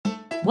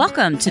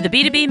Welcome to the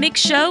B2B Mix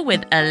Show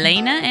with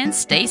Elena and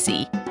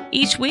Stacy.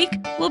 Each week,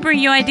 we'll bring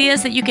you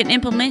ideas that you can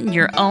implement in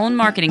your own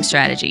marketing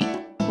strategy.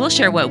 We'll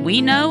share what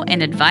we know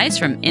and advice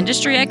from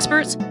industry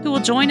experts who will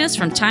join us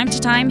from time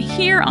to time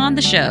here on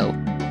the show.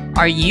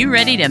 Are you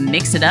ready to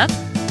mix it up?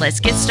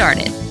 Let's get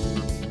started.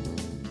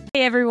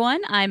 Hey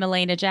everyone, I'm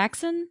Elena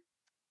Jackson.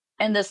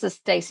 And this is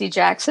Stacy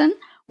Jackson.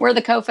 We're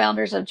the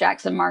co-founders of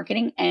Jackson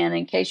Marketing. And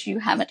in case you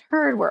haven't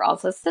heard, we're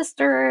also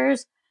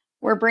sisters.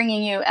 We're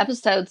bringing you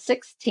episode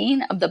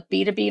 16 of the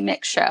B2B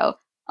Mix Show.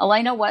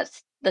 Elena,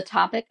 what's the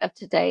topic of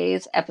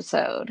today's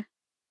episode?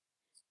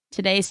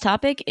 Today's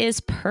topic is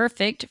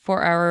perfect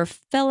for our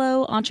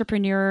fellow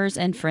entrepreneurs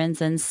and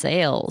friends in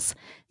sales.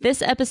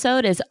 This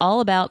episode is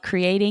all about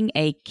creating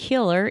a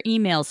killer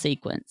email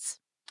sequence.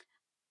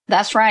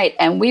 That's right.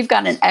 And we've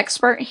got an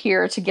expert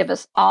here to give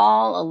us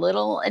all a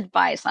little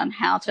advice on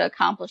how to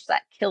accomplish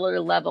that killer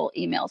level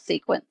email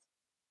sequence.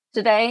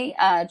 Today,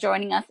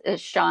 joining us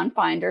is Sean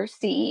Finder,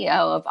 CEO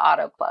of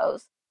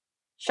AutoClose.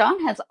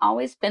 Sean has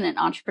always been an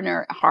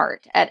entrepreneur at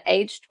heart. At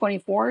age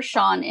 24,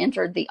 Sean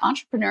entered the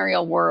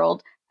entrepreneurial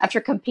world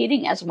after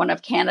competing as one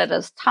of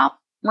Canada's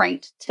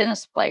top-ranked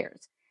tennis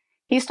players.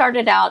 He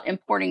started out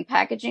importing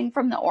packaging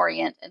from the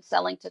Orient and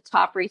selling to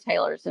top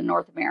retailers in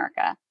North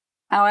America.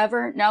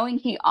 However, knowing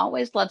he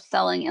always loved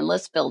selling and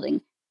list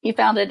building, he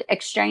founded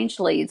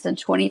Exchange Leads in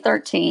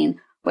 2013,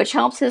 which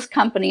helps his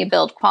company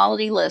build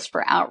quality lists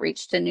for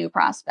outreach to new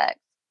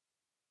prospects.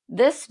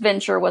 This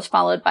venture was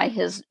followed by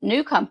his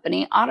new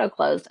company,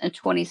 AutoClose, in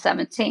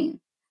 2017.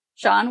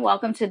 Sean,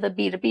 welcome to the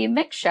B2B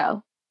Mix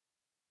Show.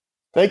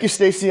 Thank you,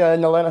 Stacy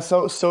and Elena.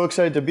 So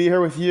excited to be here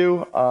with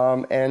you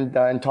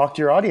and talk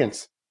to your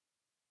audience.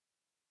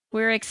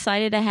 We're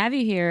excited to have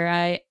you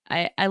here.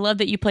 I love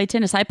that you play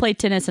tennis. I played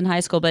tennis in high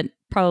school, but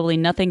probably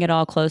nothing at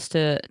all close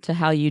to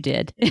how you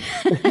did.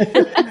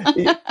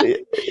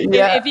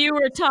 If you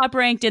were top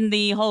ranked in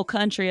the whole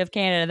country of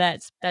Canada,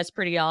 that's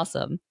pretty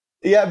awesome.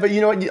 Yeah, but you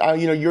know what?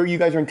 You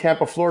guys are in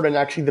Tampa, Florida, and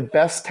actually the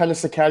best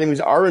tennis academies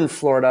are in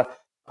Florida.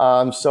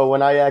 So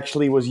when I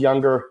actually was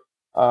younger,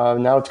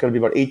 now it's going to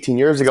be about 18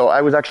 years ago,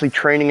 I was actually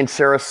training in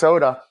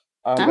Sarasota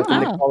with the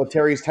Nick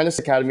Politari's Tennis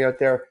Academy out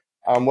there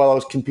while I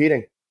was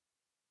competing.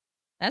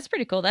 That's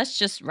pretty cool. That's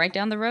just right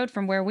down the road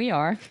from where we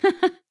are.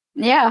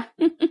 Yeah.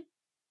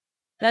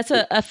 That's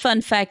a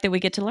fun fact that we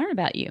get to learn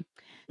about you.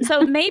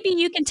 So maybe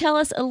you can tell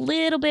us a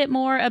little bit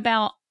more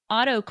about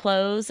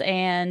AutoClose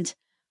and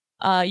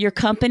your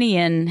company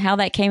and how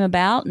that came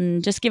about,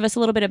 and just give us a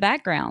little bit of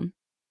background.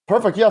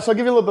 Perfect. Yeah, so I'll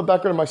give you a little bit of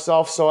background on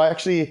myself. So I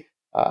actually,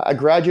 I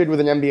graduated with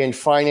an MBA in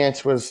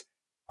finance, was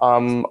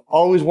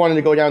always wanted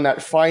to go down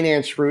that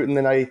finance route. And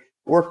then I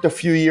worked a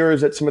few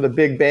years at some of the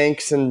big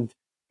banks, and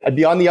I'd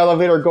be on the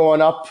elevator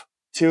going up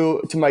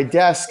to my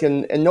desk,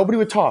 and nobody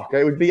would talk.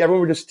 Everyone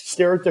would just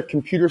stare at the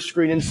computer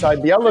screen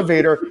inside the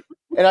elevator.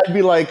 And I'd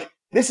be like,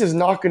 this is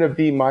not going to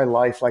be my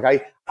life.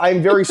 Like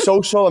I'm very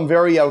social. I'm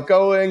very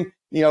outgoing.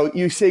 You know,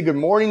 you say good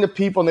morning to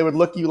people and they would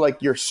look at you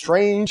like you're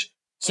strange.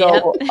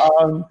 So,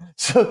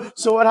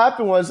 so what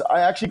happened was I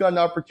actually got an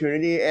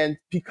opportunity, and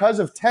because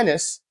of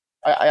tennis,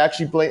 I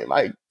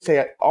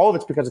say all of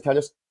it's because of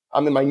tennis.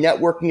 I'm in my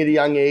networking at a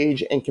young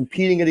age and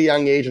competing at a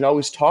young age and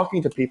always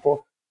talking to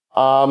people.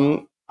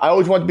 I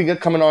always wanted to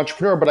become an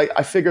entrepreneur, but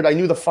I figured I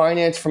knew the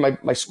finance from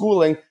my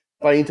schooling,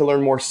 but I need to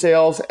learn more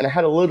sales, and I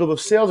had a little bit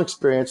of sales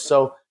experience.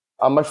 So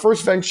my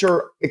first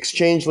venture,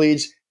 Exchange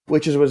Leads,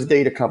 which was a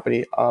data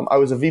company. I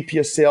was a VP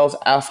of sales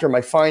after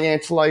my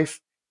finance life.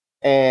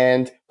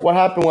 And what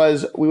happened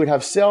was we would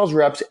have sales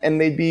reps and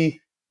they'd be,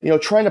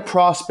 trying to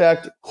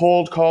prospect,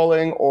 cold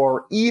calling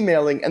or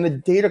emailing, and the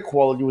data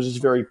quality was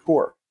just very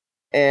poor.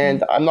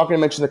 And I'm not going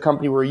to mention the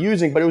company we were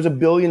using, but it was $1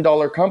 billion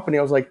company.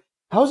 I was like,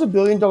 how's $1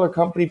 billion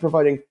company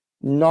providing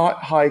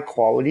not high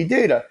quality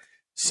data?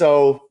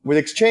 So with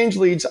Exchange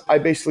Leads, I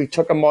basically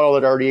took a model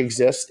that already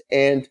exists,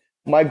 and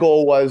my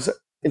goal was,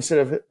 instead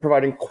of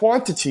providing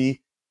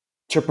quantity,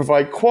 to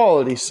provide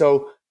quality.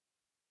 So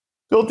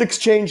built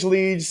Exchange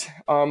Leads,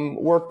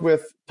 worked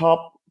with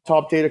top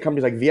data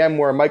companies like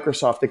VMware,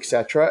 Microsoft,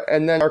 etc.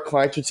 And then our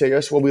clients would say to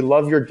us, well, we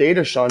love your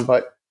data, Sean,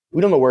 but we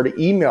don't know where to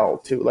email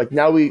to. Like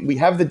now we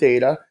have the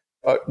data,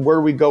 but where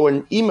do we go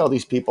and email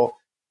these people?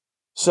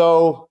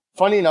 So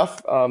funny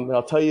enough, and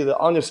I'll tell you the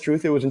honest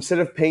truth, it was, instead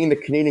of paying the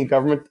Canadian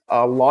government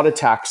a lot of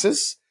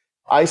taxes,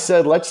 I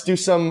said, let's do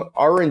some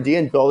R&D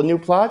and build a new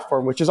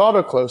platform, which is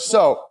AutoClose.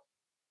 So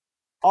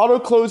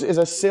AutoClose is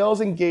a sales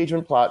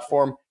engagement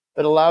platform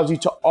that allows you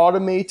to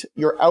automate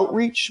your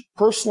outreach,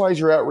 personalize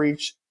your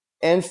outreach,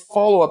 and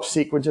follow-up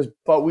sequences.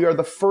 But we are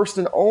the first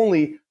and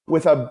only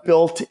with a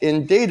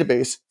built-in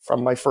database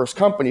from my first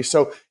company.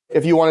 So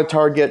if you want to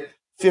target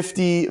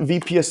 50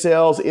 VP of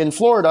sales in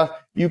Florida,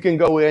 you can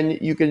go in,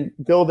 you can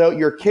build out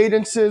your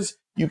cadences,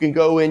 you can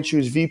go in,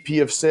 choose VP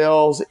of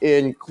sales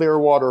in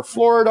Clearwater,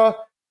 Florida,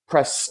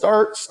 press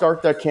start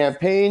that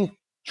campaign,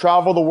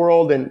 travel the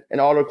world, and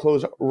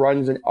AutoClose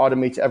runs and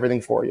automates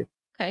everything for you.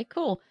 Okay,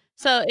 cool.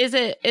 So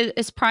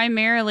it's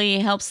primarily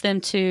helps them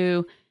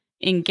to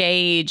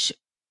engage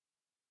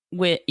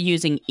with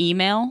using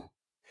email?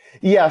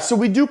 Yeah, so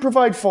we do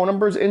provide phone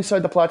numbers inside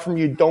the platform.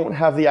 You don't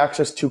have the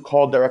access to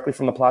call directly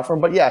from the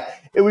platform, but yeah,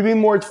 it would be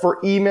more for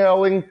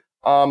emailing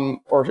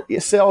or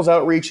sales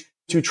outreach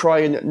to try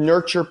and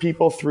nurture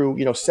people through,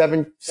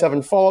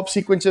 seven follow-up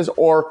sequences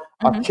or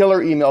a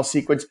killer email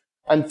sequence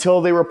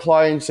until they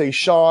reply and say,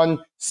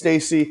 Sean,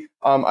 Stacy,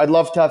 I'd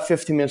love to have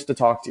 15 minutes to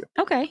talk to you.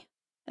 Okay,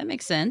 that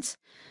makes sense.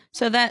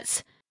 So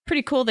that's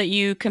pretty cool that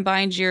you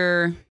combined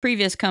your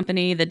previous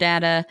company, the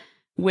data,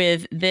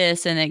 with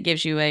this, and it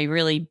gives you a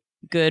really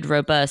good,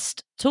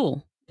 robust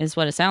tool, is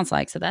what it sounds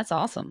like. So that's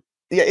awesome.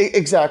 Yeah,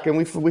 exactly.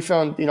 And we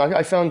found,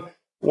 I found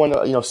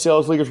one,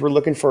 sales leaders were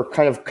looking for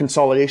kind of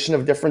consolidation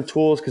of different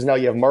tools because now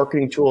you have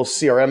marketing tools,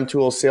 CRM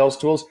tools, sales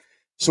tools.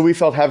 So we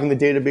felt having the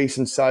database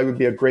inside would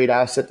be a great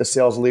asset to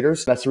sales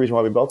leaders. That's the reason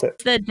why we built it.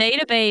 The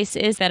database,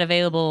 is that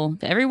available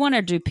to everyone,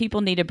 or do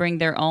people need to bring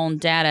their own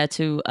data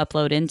to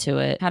upload into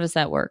it? How does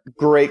that work?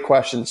 Great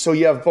question. So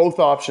you have both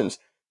options.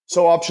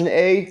 So option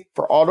A,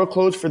 for auto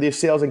close for the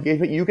sales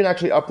engagement, you can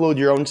actually upload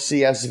your own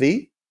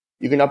CSV.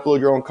 You can upload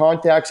your own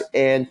contacts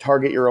and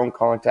target your own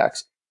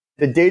contacts.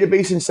 The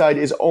database inside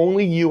is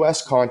only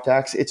US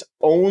contacts. It's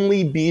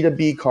only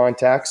B2B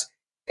contacts,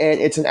 and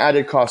it's an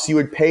added cost. You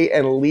would pay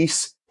and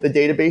lease the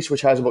database,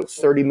 which has about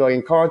 30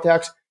 million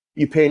contacts.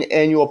 You pay an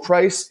annual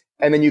price,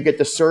 and then you get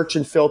to search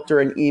and filter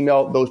and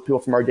email those people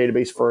from our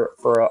database for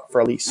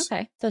a lease.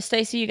 Okay. So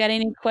Stacy, you got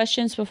any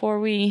questions before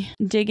we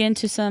dig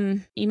into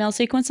some email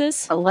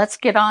sequences? Let's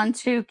get on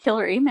to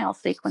killer email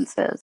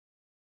sequences.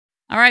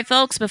 All right,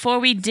 folks, before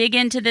we dig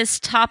into this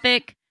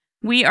topic,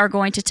 we are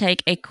going to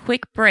take a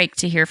quick break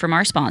to hear from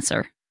our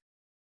sponsor.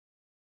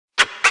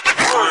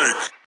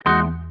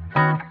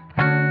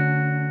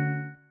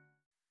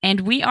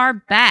 And we are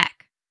back.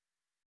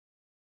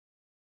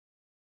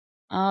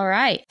 All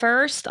right.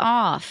 First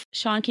off,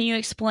 Sean, can you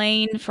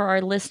explain for our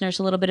listeners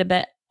a little bit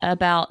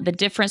about the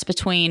difference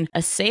between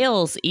a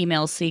sales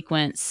email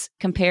sequence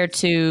compared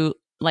to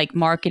like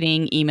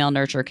marketing email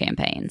nurture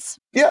campaigns?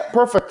 Yeah,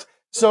 perfect.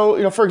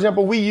 So, for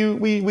example, we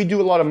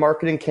do a lot of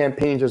marketing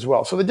campaigns as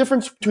well. So the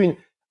difference between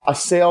a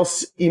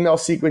sales email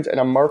sequence and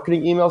a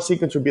marketing email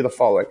sequence would be the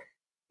following.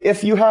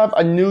 If you have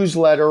a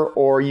newsletter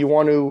or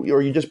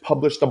you just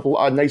published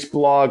a nice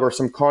blog or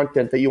some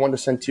content that you want to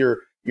send to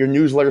your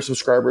newsletter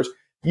subscribers,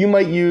 you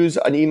might use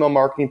an email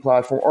marketing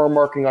platform or a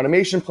marketing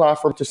automation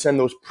platform to send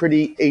those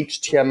pretty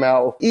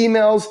HTML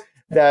emails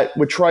that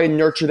would try and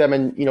nurture them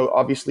and,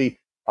 obviously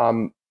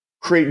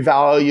create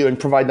value and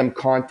provide them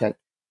content.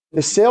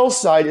 The sales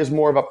side is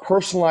more of a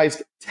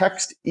personalized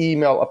text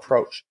email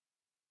approach.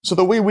 So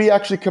the way we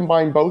actually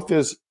combine both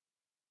is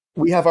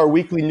we have our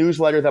weekly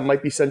newsletter that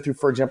might be sent through,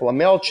 for example, a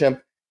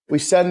MailChimp. We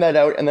send that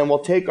out, and then we'll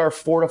take our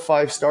 4 to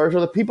 5 stars,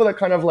 or the people that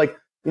kind of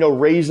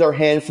raise their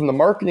hand from the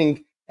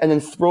marketing, and then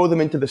throw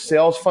them into the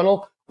sales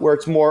funnel, where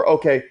it's more,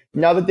 okay,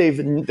 now that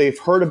they've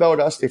heard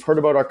about us, they've heard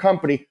about our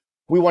company,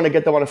 we want to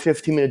get them on a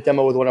 15-minute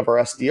demo with one of our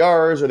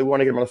SDRs, or they want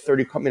to get them on a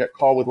 30-minute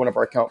call with one of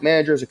our account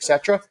managers,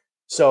 etc.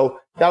 So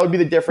that would be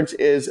the difference,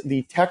 is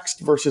the text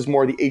versus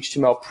more the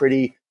HTML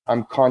pretty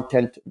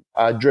content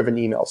driven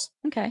emails.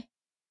 Okay.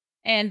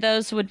 And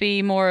those would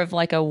be more of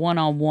like a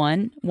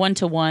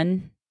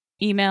one-to-one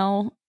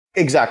email?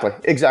 Exactly.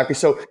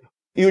 So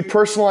you would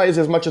personalize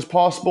as much as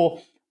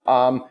possible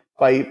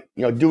by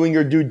doing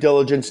your due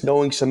diligence,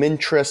 knowing some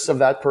interests of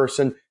that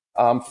person.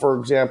 For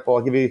example,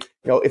 I'll give you,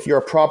 if you're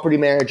a property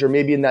manager,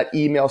 maybe in that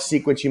email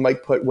sequence, you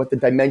might put what the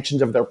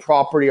dimensions of their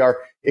property are,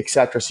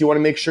 etc. So you want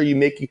to make sure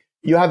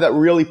you have that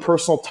really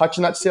personal touch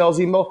in that sales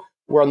email,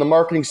 where on the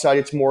marketing side,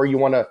 it's more you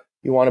want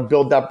to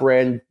build that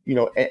brand,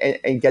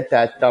 and get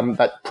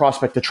that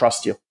prospect to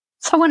trust you.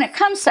 So when it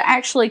comes to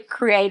actually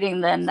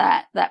creating then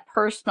that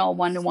personal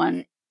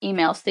one-to-one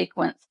email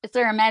sequence, is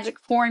there a magic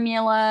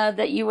formula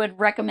that you would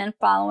recommend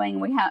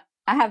following?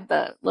 I have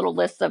the little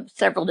list of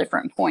several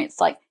different points,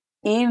 like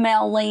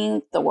email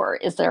length, or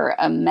is there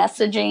a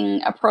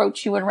messaging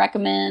approach you would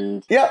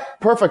recommend? Yeah,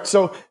 perfect.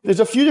 So there's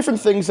a few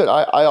different things that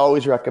I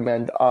always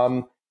recommend.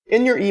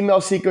 In your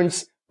email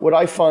sequence, what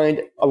I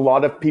find a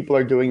lot of people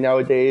are doing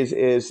nowadays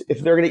is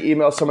if they're going to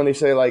email someone, they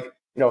say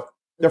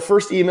their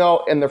first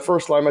email and their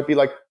first line might be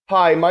like,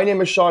 "Hi, my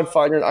name is Sean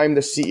Feiner and I'm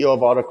the CEO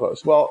of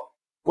AutoClose." Well,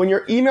 when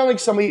you're emailing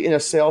somebody in a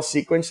sales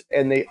sequence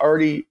and they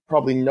already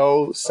probably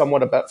know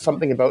somewhat about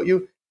something about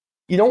you,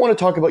 you don't want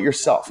to talk about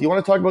yourself. You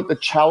want to talk about the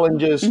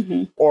challenges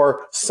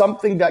or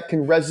something that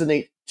can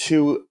resonate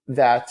to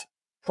that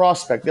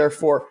prospect.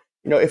 Therefore,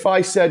 if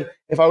I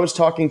was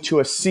talking to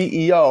a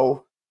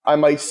CEO, I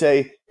might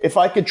say, if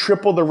I could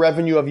triple the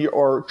revenue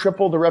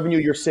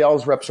your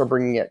sales reps are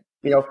bringing in,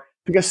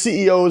 because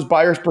CEOs,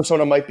 buyers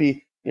persona might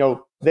be,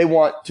 they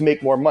want to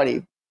make more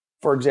money,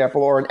 for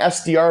example, or an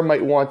SDR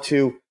might want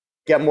to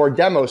get more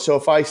demos. So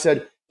if I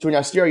said to an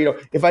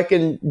SDR, if I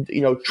can,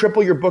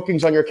 triple your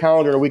bookings on your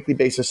calendar on a weekly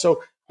basis.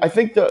 So I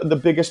think the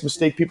biggest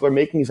mistake people are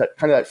making is that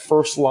kind of that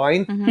first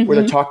line where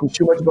they're talking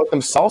too much about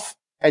themselves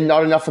and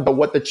not enough about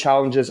what the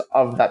challenges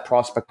of that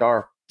prospect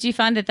are. Do you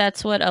find that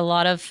that's what a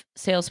lot of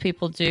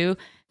salespeople do?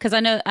 Because I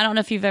don't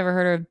know if you've ever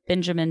heard of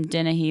Benjamin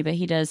Dennehy, but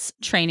he does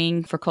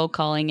training for cold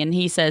calling. And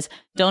he says,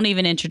 don't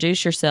even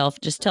introduce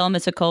yourself. Just tell them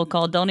it's a cold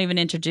call. Don't even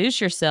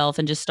introduce yourself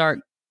and just start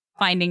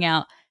finding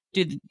out,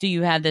 do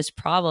you have this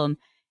problem?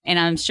 And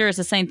I'm sure it's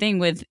the same thing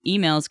with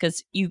emails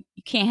because you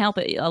can't help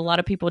it. A lot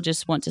of people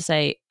just want to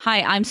say,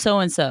 hi, I'm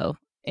so-and-so.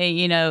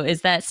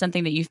 Is that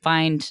something that you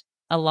find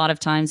a lot of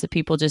times that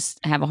people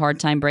just have a hard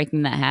time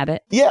breaking that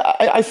habit? Yeah,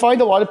 I find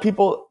a lot of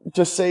people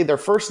just say their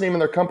first name and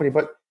their company.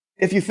 But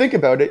if you think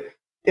about it,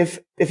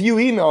 if you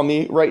email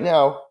me right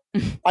now,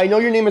 I know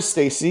your name is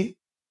Stacy,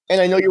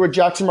 and I know you're with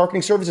Jackson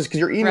Marketing Services because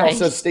your email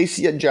says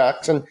Stacy at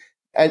Jackson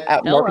and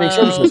at Marketing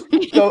Services.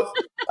 So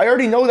I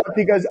already know that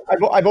because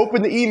I've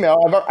opened the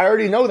email. I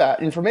already know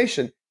that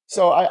information.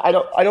 So I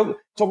don't.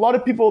 So a lot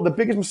of people, the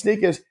biggest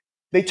mistake is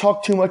they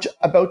talk too much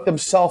about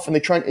themselves and they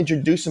try and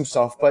introduce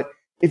themselves. But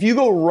if you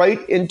go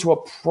right into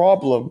a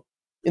problem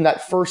in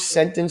that first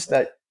sentence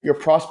that your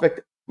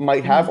prospect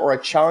might have or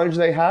a challenge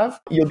they have,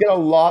 you'll get a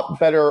lot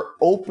better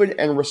open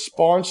and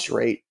response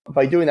rate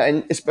by doing that.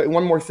 And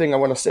one more thing I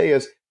want to say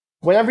is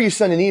whenever you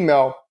send an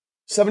email,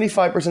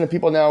 75% of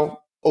people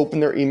now open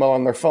their email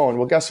on their phone.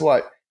 Well, guess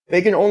what?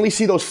 They can only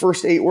see those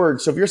first 8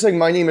 words. So if you're saying,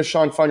 my name is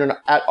Sean Finder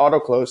at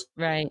AutoClose,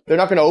 right, they're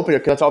not going to open it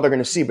because that's all they're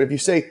going to see. But if you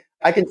say,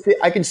 I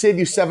can save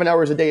you 7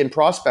 hours a day in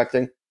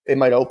prospecting, they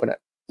might open it.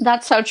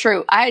 That's so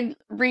true. I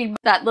read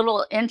that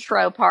little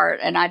intro part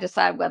and I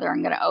decide whether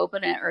I'm going to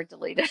open it or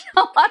delete it a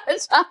lot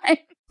of time.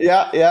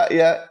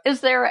 Yeah.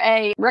 Is there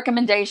a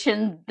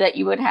recommendation that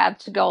you would have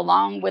to go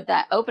along with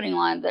that opening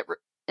line that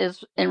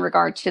is in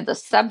regard to the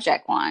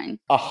subject line?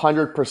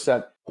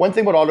 100%. One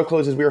thing about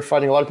AutoClose is we were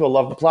finding a lot of people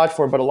love the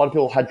platform, but a lot of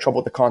people had trouble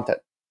with the content.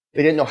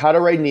 They didn't know how to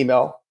write an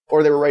email,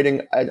 or they were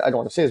writing, I don't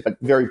want to say this, but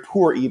very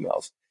poor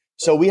emails.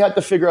 So we had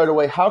to figure out a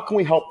way, how can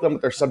we help them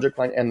with their subject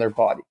line and their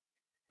body?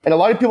 And a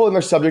lot of people in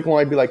their subject line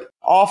would be like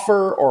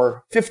offer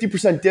or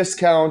 50%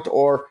 discount,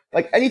 or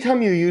like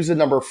anytime you use the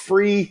number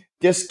free,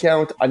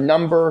 discount, a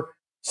number,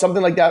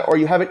 something like that, or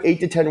you have it 8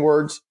 to 10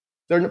 words,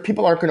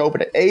 people aren't going to open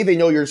it. A, they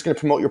know you're just going to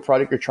promote your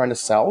product you're trying to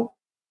sell.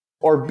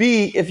 Or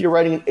B, if you're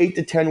writing an 8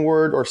 to 10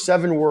 word or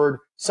 7 word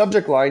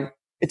subject line,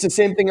 it's the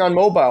same thing on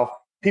mobile.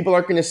 People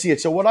aren't going to see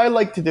it. So what I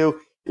like to do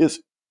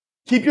is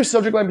keep your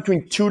subject line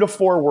between 2 to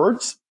 4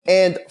 words.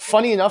 And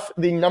funny enough,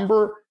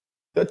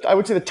 I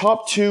would say the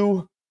top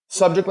 2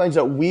 subject lines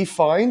that we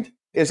find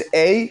is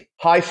A,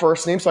 hi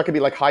first name. So I could be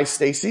like, hi,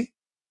 Stacy.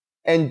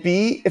 And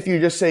B, if you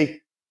just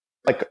say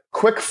like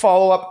quick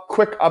follow-up,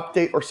 quick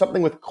update, or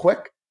something with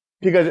quick,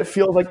 because it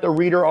feels like the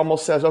reader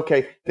almost says,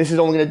 okay, this is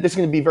going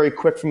to be very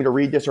quick for me to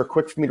read this or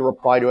quick for me to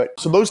reply to it.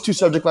 So those 2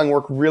 subject line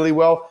work really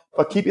well,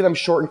 but keeping them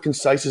short and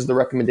concise is the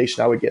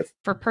recommendation I would give.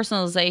 For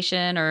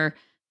personalization or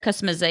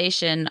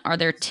customization, are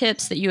there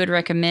tips that you would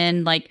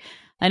recommend? Like,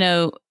 I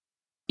know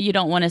you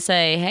don't want to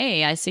say,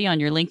 hey, I see on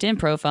your LinkedIn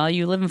profile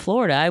you live in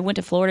Florida. I went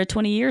to Florida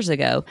 20 years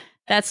ago.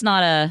 That's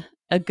not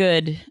a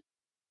good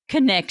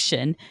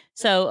connection.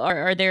 So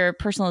are there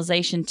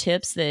personalization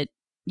tips that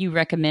you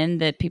recommend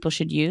that people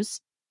should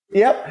use?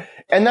 Yep.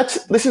 And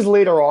this is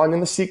later on in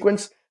the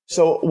sequence.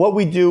 So what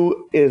we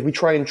do is we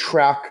try and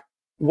track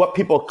what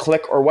people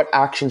click or what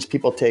actions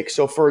people take.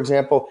 So for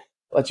example,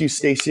 let's use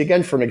Stacy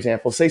again for an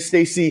example. Say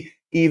Stacy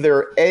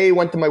either A,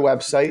 went to my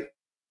website,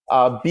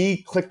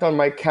 B, clicked on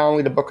my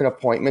calendar to book an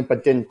appointment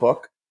but didn't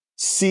book,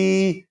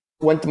 C,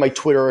 went to my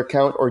Twitter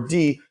account, or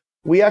D,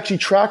 we actually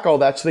track all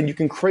that so that you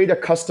can create a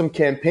custom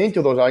campaign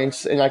to those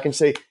audiences. And I can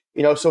say,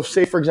 so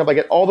say, for example, I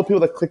get all the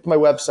people that clicked my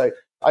website.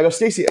 I go,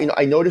 Stacy,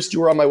 I noticed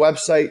you were on my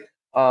website,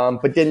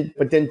 but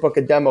didn't book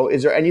a demo.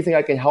 Is there anything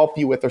I can help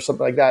you with or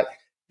something like that?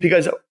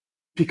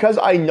 Because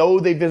I know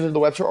they visited the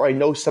website or I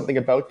know something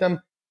about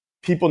them,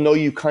 people know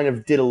you kind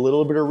of did a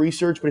little bit of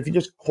research. But if you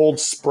just cold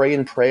spray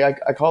and pray,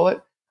 I call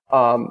it,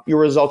 your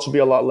results will be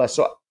a lot less.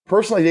 So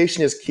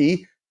personalization is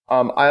key.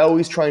 I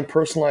always try and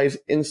personalize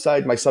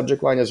inside my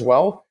subject line as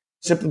well,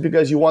 simply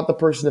because you want the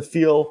person to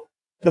feel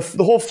the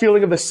whole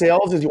feeling of the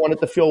sales is you want it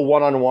to feel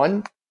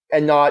one-on-one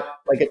and not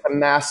like it's a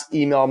mass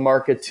email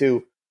market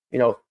to,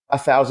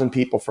 1,000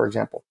 people, for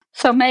example.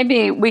 So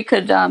maybe we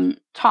could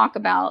talk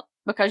about,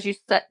 because you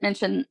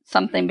mentioned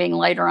something being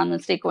later on the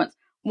sequence,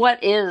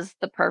 what is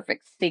the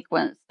perfect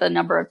sequence? The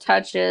number of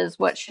touches?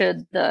 What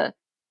should the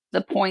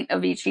point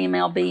of each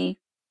email be?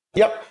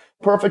 Yep,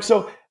 perfect.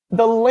 So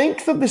the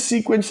length of the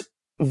sequence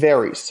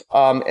varies.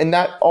 And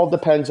that all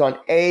depends on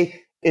A,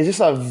 is this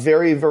a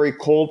very, very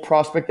cold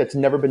prospect that's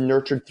never been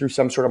nurtured through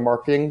some sort of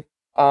marketing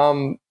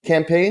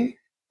campaign?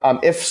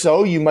 If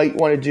so, you might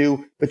want to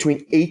do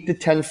between 8 to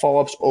 10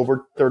 follow-ups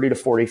over 30 to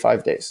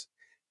 45 days.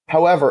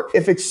 However,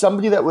 if it's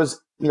somebody that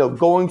was,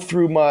 going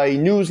through my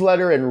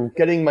newsletter and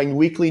getting my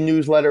weekly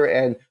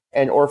newsletter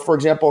or for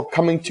example,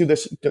 coming to the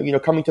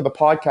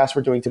podcast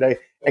we're doing today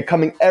and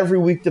coming every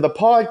week to the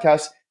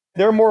podcast,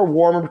 they're more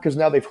warmer because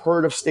now they've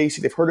heard of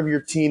Stacy, they've heard of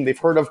your team, they've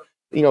heard of,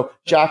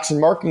 Jackson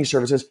Marketing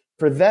Services.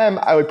 For them,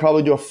 I would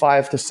probably do a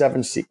 5 to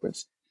 7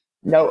 sequence.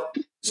 Now,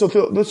 so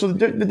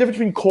the difference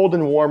between cold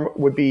and warm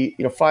would be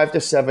 5 to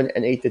 7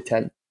 and 8 to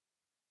 10.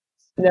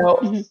 Now,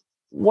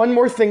 one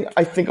more thing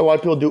I think a lot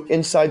of people do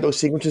inside those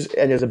sequences,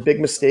 and is a big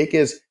mistake,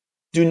 is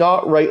do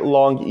not write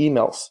long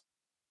emails.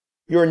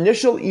 Your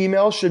initial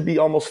email should be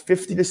almost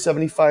 50 to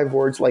 75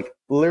 words, like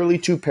literally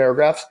 2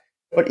 paragraphs,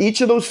 but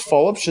each of those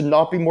follow-ups should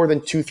not be more than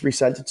 2-3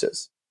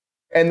 sentences.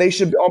 And they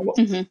should be almost,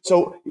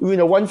 so,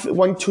 one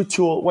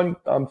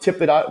tip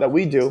that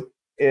we do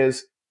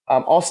is,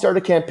 I'll start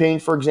a campaign,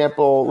 for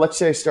example, let's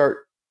say I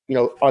start,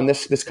 on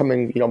this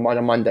coming, on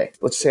a Monday,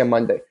 let's say a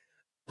Monday.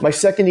 My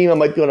second email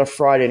might be on a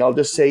Friday, and I'll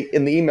just say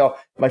in the email,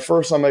 my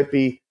first one might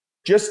be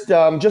just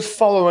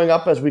following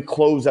up as we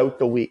close out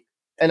the week.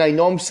 And I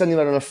know I'm sending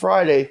that on a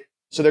Friday,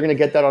 so they're going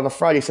to get that on a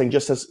Friday, saying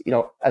just as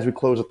we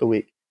close out the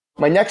week.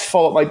 My next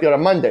follow-up might be on a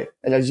Monday,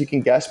 and as you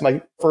can guess,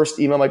 my first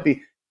email might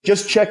be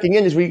just checking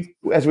in as we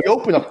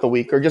open up the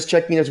week, or just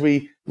checking in as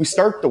we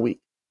start the week.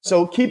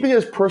 So keeping it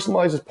as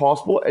personalized as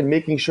possible and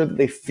making sure that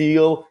they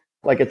feel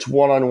like it's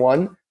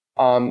one-on-one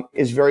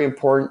is very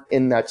important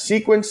in that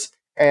sequence.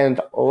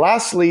 And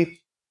lastly,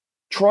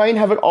 try and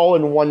have it all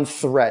in one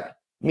thread.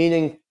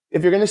 Meaning,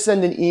 if you're going to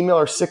send an email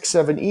or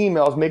 6-7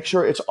 emails, make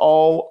sure it's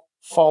all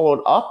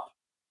followed up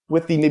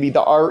with maybe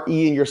the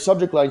RE in your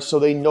subject line, so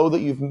they know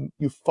that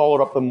you've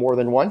followed up them more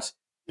than once.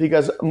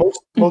 Because most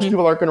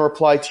people aren't going to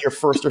reply to your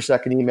first or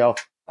second email.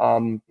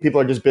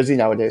 People are just busy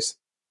nowadays.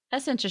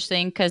 That's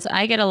interesting, because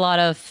I get a lot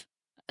of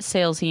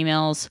sales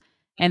emails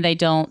and they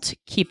don't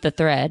keep the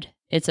thread.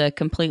 It's a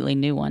completely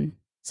new one.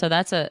 So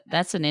that's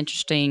an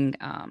interesting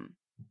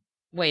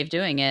way of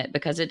doing it,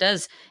 because it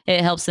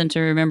helps them to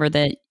remember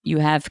that you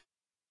have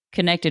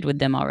connected with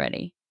them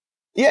already.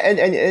 Yeah,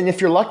 and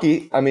if you're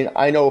lucky,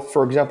 I know,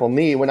 for example,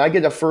 me, when I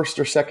get a first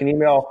or second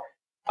email,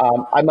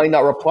 I might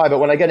not reply, but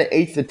when I get an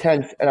 8th to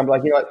 10th and I'm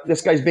like,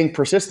 this guy's being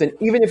persistent,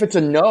 even if it's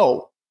a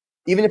no,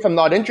 even if I'm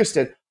not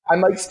interested, I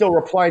might still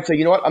reply and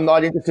say, I'm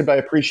not interested, but I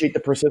appreciate the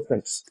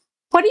persistence.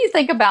 What do you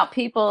think about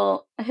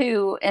people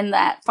who, in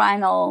that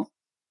final,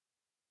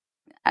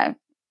 I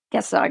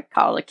guess I'd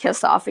call it a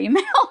kiss-off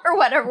email or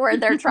whatever, where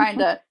they're trying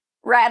to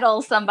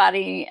rattle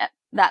somebody,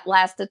 that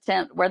last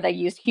attempt where they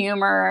use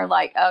humor,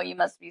 like, oh, you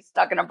must be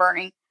stuck in a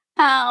burning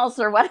house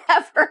or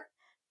whatever.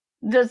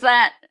 Is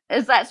that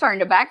starting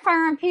to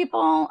backfire on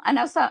people? I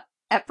know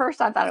at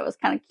first I thought it was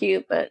kind of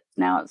cute, but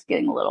now it's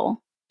getting a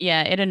little.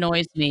 Yeah, it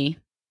annoys me.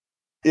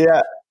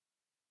 Yeah.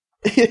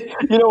 You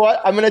know what?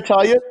 I'm going to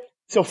tell you.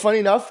 So funny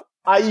enough,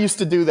 I used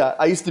to do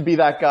that. I used to be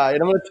that guy.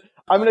 And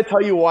I'm going to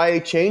tell you why I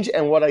changed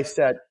and what I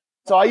said.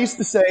 So I used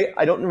to say,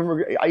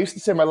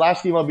 my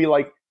last email would be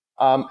like,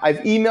 I've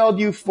emailed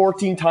you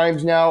 14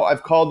 times now.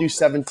 I've called you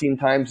 17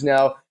 times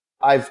now.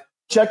 I've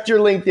checked your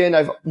LinkedIn.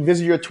 I've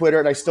visited your Twitter,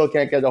 and I still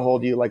can't get a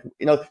hold of you. Like,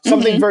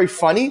 something very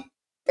funny.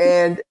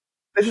 And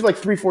this was like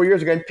 3-4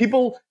 years ago. And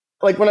people,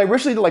 like, when I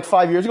originally did like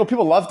 5 years ago,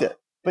 people loved it.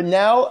 But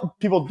now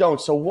people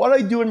don't. So what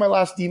I do in my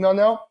last email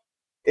now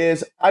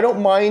is, I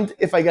don't mind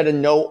if I get a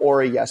no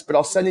or a yes, but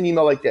I'll send an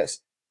email like this.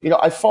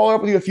 I followed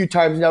up with you a few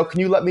times now. Can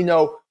you let me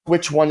know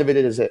which one of it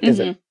is it? Is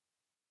it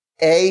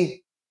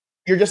A,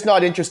 you're just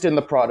not interested in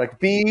the product?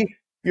 B,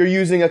 you're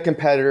using a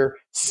competitor?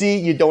 C,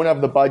 you don't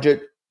have the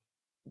budget?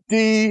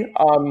 D,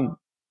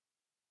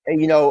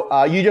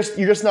 you're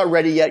just not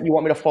ready yet. You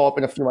want me to follow up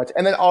in a few months?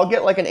 And then I'll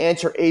get like an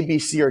answer A, B,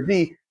 C, or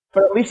D.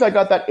 But at least I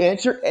got that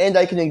answer and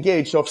I can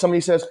engage. So if somebody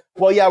says,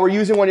 well, yeah, we're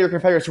using one of your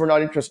competitors, so we're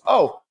not interested.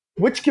 Oh,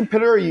 which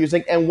competitor are you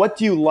using, and what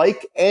do you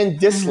like and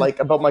dislike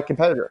about my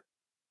competitor?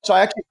 So I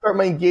actually start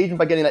my engagement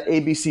by getting that A,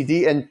 B, C,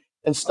 D, and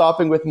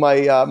stopping with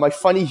my my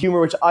funny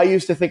humor, which I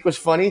used to think was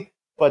funny,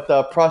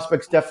 but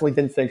prospects definitely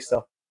didn't think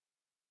so.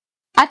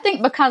 I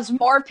think because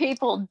more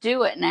people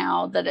do it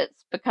now, that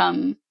it's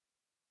become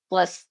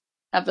less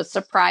of a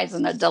surprise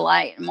and a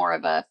delight, more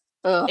of a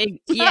ugh.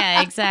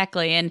 Yeah,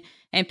 exactly.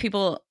 And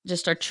people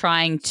just are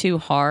trying too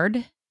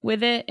hard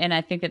with it, and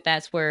I think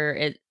that's where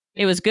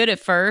it was good at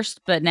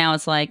first, but now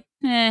it's like,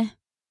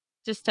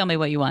 just tell me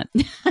what you want.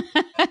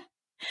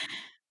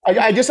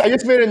 I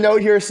just made a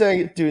note here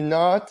saying, do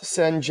not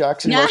send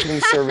Jackson Marketing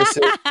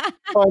Services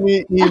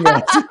funny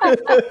emails.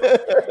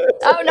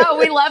 Oh no,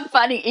 we love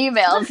funny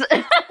emails.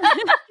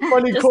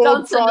 Funny just cold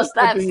don't send us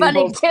that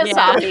funny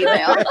kiss-off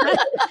email.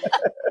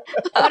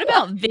 What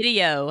about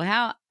video?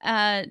 How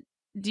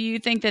do you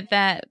think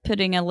that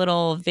putting a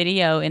little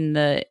video in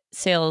the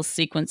sales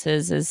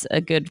sequences is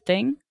a good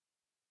thing?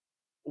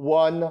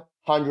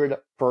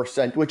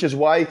 100%, which is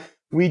why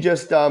we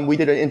just we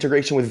did an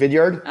integration with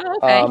Vidyard. Oh,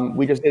 okay.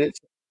 We just did it,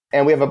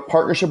 and we have a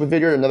partnership with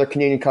Vidyard, another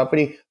Canadian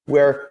company,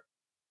 where,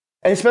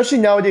 and especially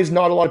nowadays,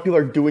 not a lot of people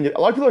are doing it.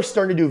 A lot of people are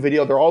starting to do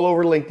video. They're all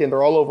over LinkedIn.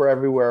 They're all over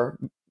everywhere.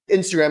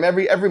 Instagram,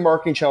 every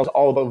marketing channel is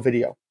all about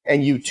video,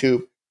 and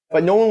YouTube.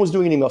 But no one was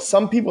doing email.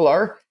 Some people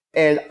are,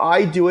 and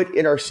I do it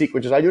in our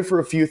sequences. I do it for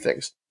a few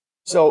things.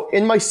 So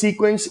in my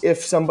sequence, if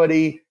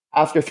somebody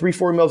after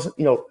 3-4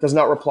 emails, does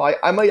not reply,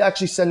 I might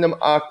actually send them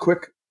a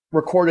quick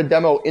recorded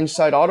demo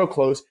inside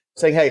AutoClose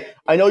saying, hey,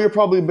 I know you're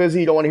probably busy,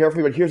 you don't want to hear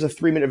from me, but here's a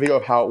 3-minute video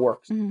of how it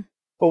works. Mm-hmm.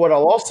 But what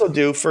I'll also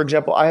do, for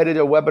example, we did a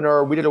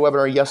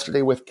webinar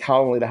yesterday with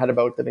Calendly that had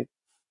about, I think,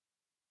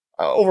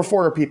 over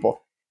 400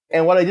 people.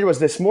 And what I did was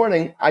this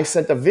morning, I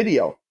sent a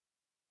video.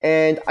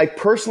 And I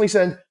personally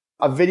send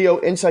a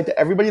video insight to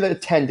everybody that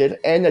attended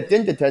and that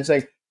didn't attend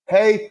saying,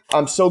 hey,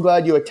 I'm so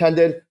glad you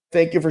attended.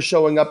 Thank you for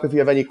showing up. If you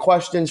have any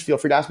questions, feel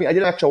free to ask me. I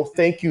did an actual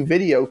thank you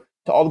video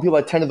to all the people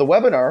that attended the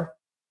webinar.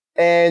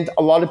 And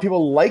a lot of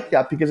people like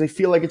that because they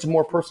feel like it's a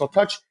more personal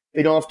touch.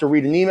 They don't have to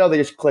read an email. They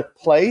just click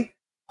play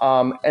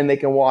and they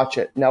can watch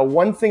it. Now,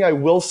 one thing I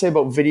will say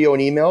about video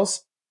and emails,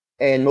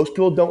 and most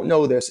people don't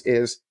know this,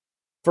 is,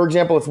 for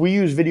example, if we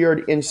use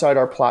video inside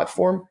our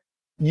platform,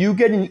 you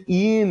get an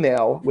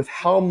email with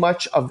how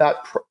much of that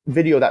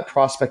video that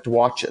prospect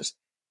watches.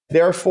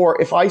 Therefore,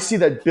 if I see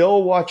that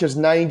Bill watches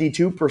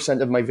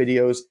 92% of my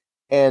videos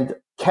and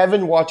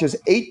Kevin watches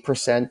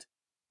 8%,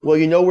 well,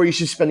 you know where you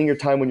should be spending your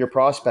time when you're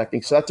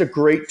prospecting. So that's a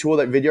great tool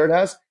that Vidyard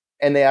has,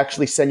 and they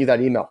actually send you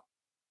that email.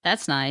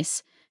 That's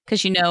nice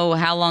because you know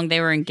how long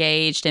they were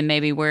engaged and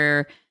maybe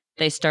where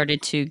they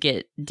started to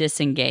get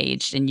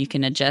disengaged, and you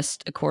can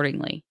adjust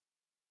accordingly.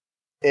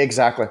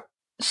 Exactly.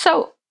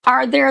 So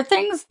are there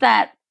things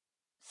that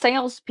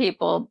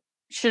salespeople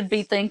should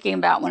be thinking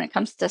about when it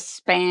comes to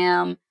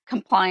spam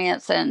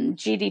compliance and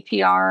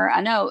GDPR?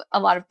 I know a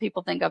lot of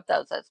people think of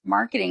those as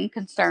marketing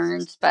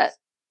concerns, but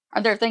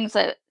are there things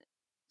that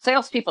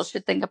salespeople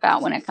should think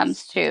about when it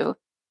comes to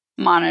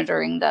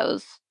monitoring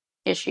those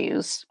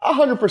issues?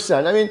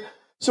 100%. I mean,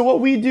 so what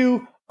we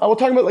do, we'll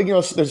talk about, like,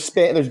 there's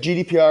spam, there's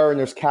GDPR, and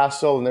there's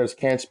CASL, and there's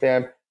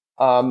CAN-SPAM.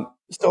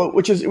 So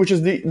which is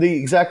the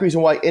exact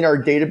reason why in our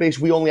database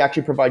we only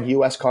actually provide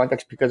US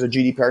context because of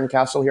GDPR and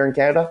CASL here in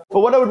Canada. But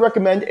what I would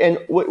recommend, and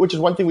which is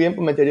one thing we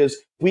implemented, is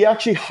we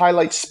actually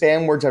highlight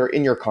spam words that are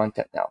in your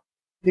content now.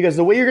 Because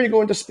the way you're going to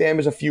go into spam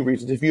is a few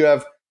reasons. If you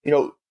have,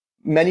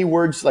 many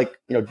words like,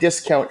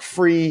 discount,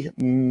 free,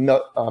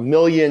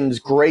 millions,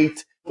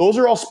 great, those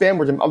are all spam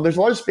words. And there's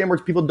a lot of spam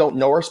words people don't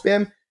know are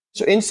spam.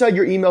 So inside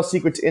your email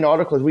sequence in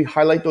AutoClose, we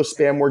highlight those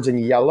spam words in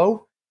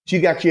yellow. So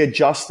you can actually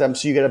adjust them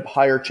so you get a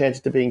higher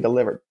chance of being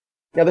delivered.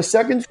 Now, the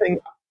second thing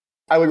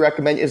I would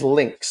recommend is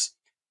links.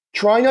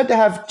 Try not to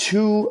have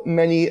too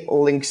many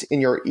links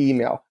in your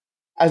email.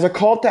 As a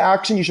call to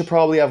action, you should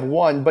probably have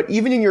one, but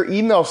even in your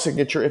email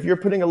signature, if you're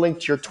putting a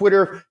link to your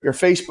Twitter, your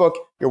Facebook,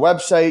 your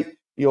website,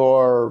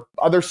 your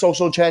other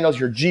social channels,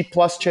 your G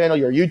Plus channel,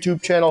 your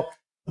YouTube channel,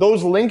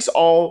 those links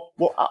all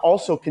will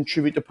also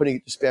contribute to putting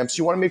it to spam. So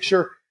you want to make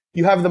sure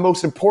you have the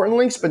most important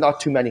links, but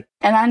not too many.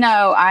 And I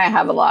know I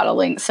have a lot of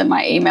links in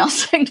my email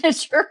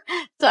signature.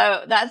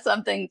 So that's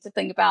something to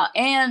think about.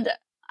 And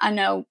I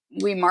know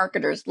we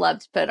marketers love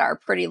to put our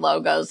pretty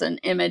logos and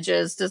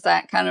images. Does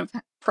that kind of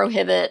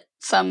prohibit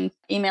some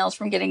emails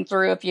from getting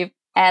through if you've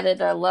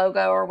added a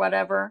logo or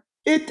whatever?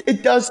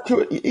 It does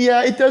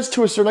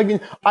to a certain, I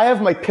mean, I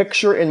have my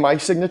picture in my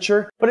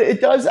signature, but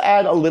it does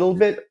add a little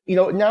bit.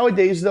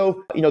 Nowadays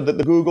though, the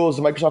Googles,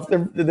 the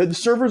Microsoft, the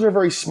servers are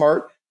very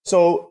smart.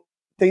 So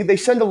they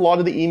send a lot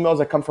of the emails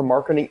that come from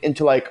marketing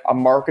into like a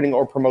marketing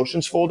or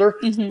promotions folder,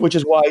 which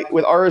is why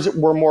with ours,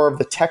 we're more of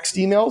the text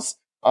emails.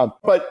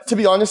 But to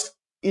be honest,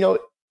 it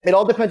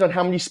all depends on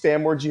how many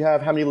spam words you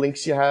have, how many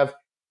links you have.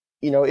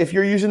 If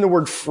you're using the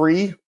word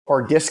free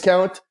or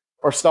discount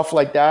or stuff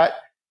like that,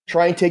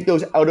 try and take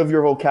those out of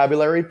your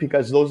vocabulary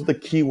because those are the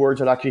key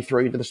words that actually throw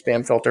you into the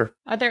spam filter.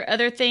 Are there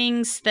other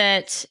things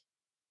that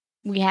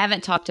we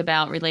haven't talked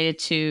about related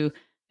to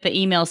the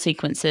email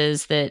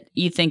sequences that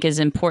you think is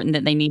important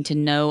that they need to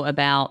know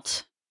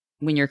about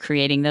when you're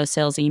creating those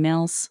sales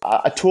emails?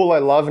 A tool I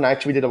love, and I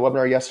actually did a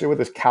webinar yesterday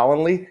with, is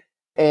Calendly.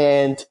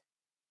 And,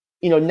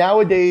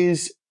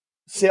 nowadays,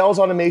 sales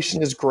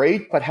automation is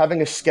great, but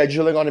having a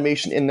scheduling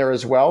automation in there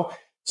as well.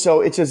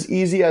 So it's as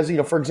easy as,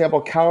 for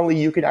example, Calendly,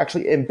 you can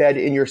actually embed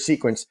in your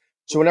sequence.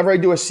 So whenever I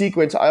do a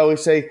sequence, I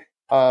always say,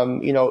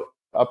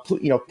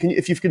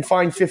 if you can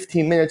find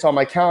 15 minutes on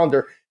my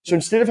calendar. So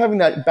instead of having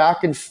that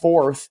back and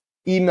forth,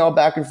 email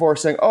back and forth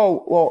saying,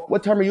 oh, well,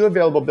 what time are you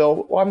available,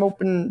 Bill? Well, I'm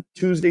open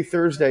Tuesday,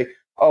 Thursday.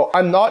 Oh,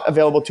 I'm not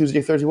available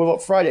Tuesday, Thursday. What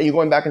about Friday? Are you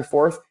going back and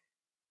forth?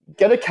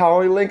 Get a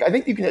Calendly link. I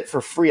think you can get it for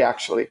free,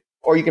 actually,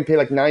 or you can pay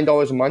like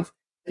 $9 a month.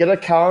 Get a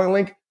Calendly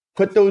link,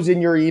 put those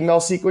in your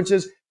email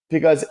sequences,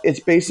 because it's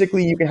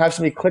basically you can have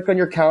somebody click on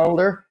your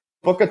calendar,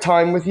 book a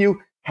time with you,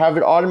 have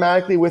it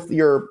automatically with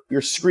your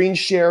screen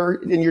share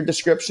in your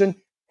description,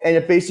 and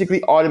it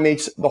basically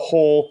automates the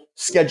whole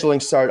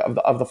scheduling side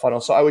of the funnel.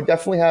 So I would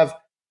definitely have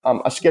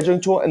a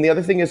scheduling tool. And the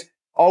other thing is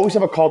always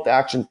have a call to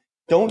action.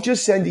 Don't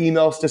just send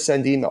emails to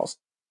send emails.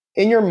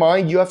 In your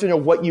mind, you have to know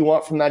what you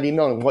want from that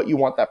email and what you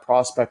want that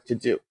prospect to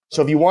do.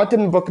 So if you want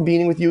them to book a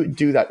meeting with you,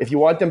 do that. If you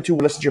want them to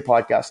listen to your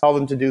podcast, tell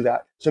them to do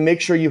that. So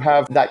make sure you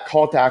have that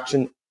call to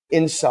action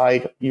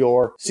inside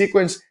your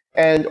sequence.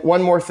 And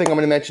one more thing I'm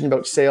going to mention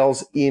about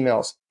sales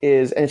emails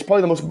is, and it's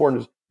probably the most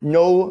important, is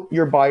know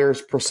your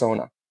buyer's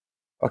persona.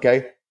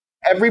 Okay?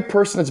 Every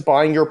person that's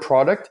buying your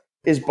product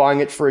is buying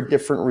it for a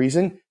different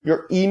reason.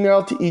 Your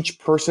email to each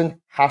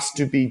person has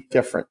to be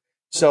different.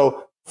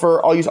 So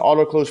I'll use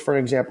AutoClose for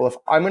an example. If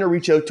I'm going to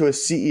reach out to a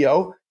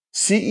CEO,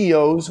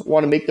 CEOs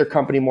want to make their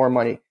company more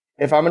money.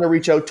 If I'm going to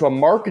reach out to a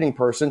marketing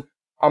person's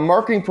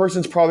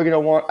probably going to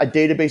want a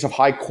database of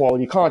high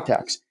quality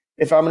contacts.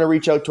 If I'm going to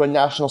reach out to a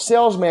national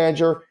sales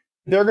manager,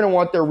 they're going to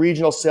want their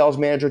regional sales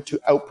manager to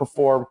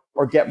outperform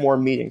or get more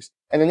meetings.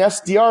 And an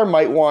SDR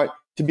might want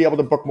to be able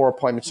to book more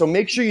appointments. So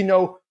make sure you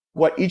know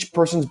what each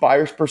person's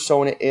buyer's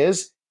persona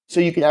is so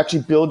you can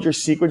actually build your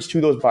sequence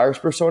to those buyer's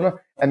persona.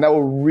 And that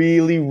will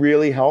really,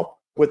 really help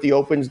with the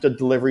opens, the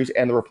deliveries,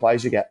 and the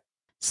replies you get.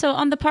 So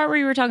on the part where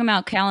you were talking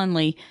about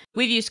Calendly,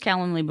 we've used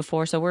Calendly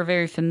before, so we're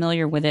very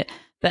familiar with it.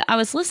 But I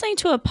was listening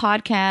to a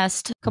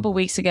podcast a couple of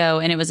weeks ago,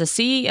 and it was a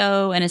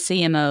CEO and a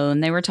CMO,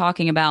 and they were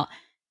talking about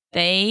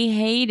they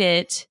hate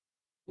it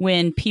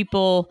when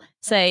people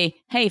say,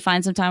 hey,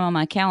 find some time on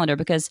my calendar,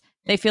 because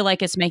they feel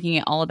like it's making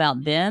it all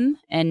about them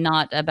and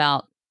not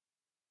about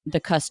the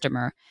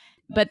customer.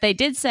 But they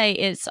did say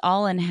it's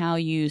all in how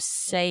you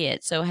say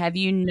it. So have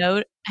you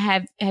noticed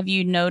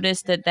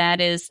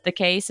that is the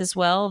case as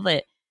well?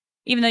 That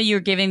even though you're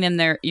giving them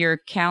your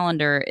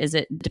calendar, is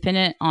it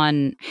dependent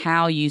on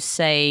how you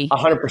say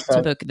 100%.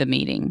 to book the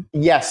meeting?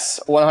 Yes,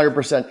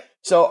 100%.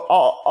 So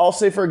I'll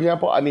say, for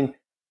example, I mean,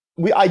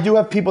 I do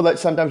have people that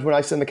sometimes when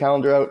I send the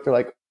calendar out, they're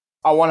like,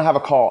 I want to have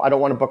a call. I don't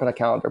want to book on a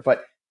calendar.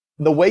 But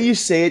the way you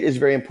say it is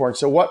very important.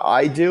 So what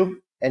I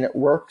do, and it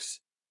works,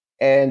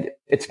 and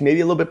it's maybe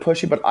a little bit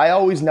pushy, but I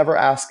always never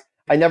ask.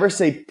 I never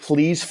say,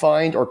 please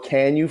find or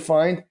can you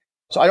find.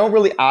 So I don't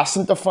really ask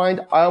them to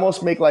find. I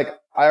almost make like,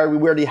 we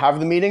already have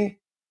the meeting.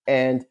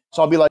 And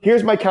so I'll be like,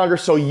 here's my calendar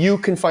so you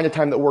can find a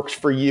time that works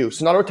for you.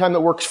 So not a time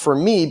that works for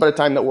me, but a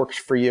time that works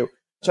for you.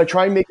 So I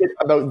try and make it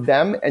about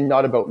them and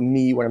not about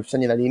me when I'm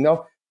sending that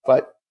email.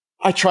 But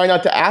I try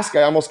not to ask.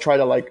 I almost try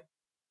to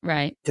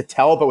to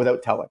tell, but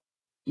without telling.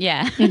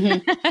 Yeah.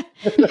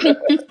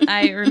 Mm-hmm.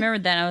 I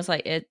remembered that. I was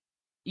like,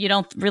 you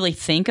don't really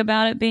think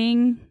about it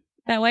being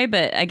that way,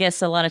 but I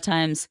guess a lot of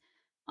times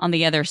on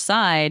the other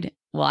side,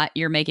 well,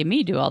 you're making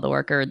me do all the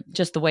work, or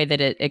just the way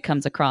that it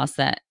comes across,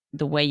 that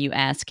the way you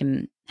ask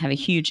can have a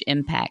huge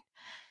impact.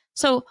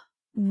 So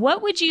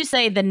what would you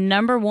say the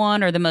number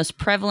one or the most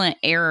prevalent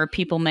error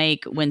people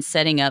make when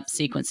setting up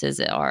sequences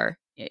are?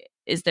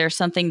 Is there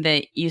something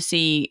that you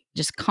see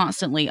just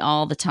constantly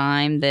all the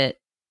time that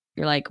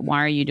you're like,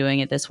 why are you doing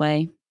it this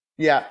way?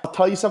 Yeah, I'll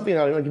tell you something.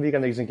 I'm going to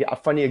give you a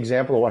funny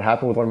example of what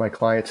happened with one of my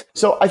clients.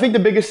 So I think the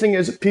biggest thing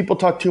is people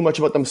talk too much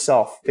about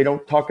themselves. They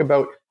don't talk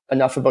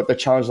enough about the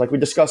challenge, like we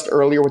discussed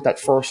earlier with that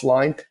first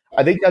line.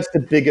 I think that's the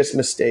biggest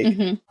mistake.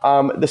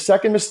 Mm-hmm. The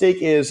second mistake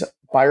is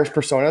buyer's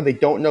persona. They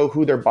don't know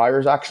who their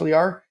buyers actually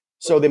are.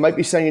 So they might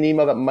be sending an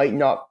email that might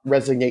not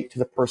resonate to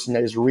the person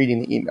that is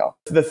reading the email.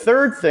 The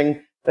third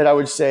thing that I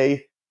would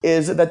say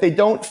is that they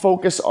don't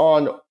focus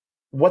on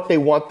what they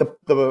want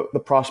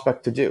the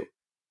prospect to do.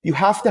 You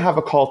have to have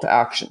a call to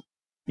action.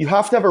 You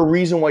have to have a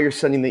reason why you're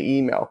sending the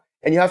email,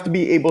 and you have to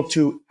be able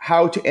to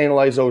how to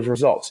analyze those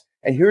results.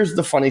 And here's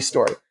the funny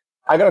story.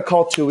 I got a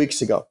call 2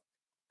 weeks ago.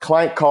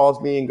 Client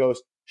calls me and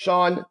goes,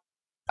 Sean,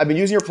 I've been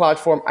using your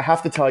platform. I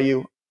have to tell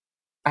you,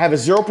 I have a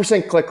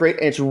 0% click rate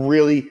and it's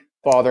really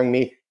bothering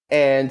me.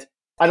 And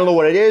I don't know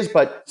what it is,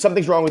 but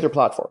something's wrong with your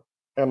platform.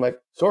 And I'm like,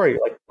 sorry,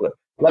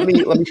 let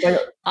me find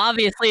out.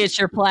 Obviously it's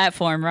your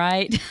platform,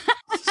 right?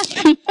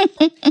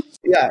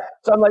 Yeah.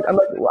 So I'm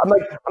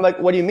like,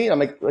 what do you mean? I'm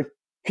like,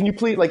 can you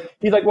please,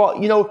 he's like,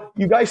 well,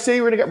 you guys say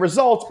you're going to get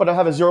results, but I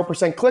have a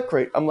 0% click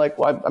rate. I'm like,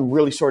 well, I'm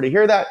really sorry to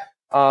hear that.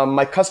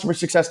 My customer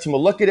success team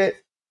will look at it.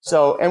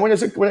 So, and when it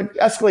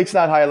escalates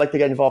that high, I like to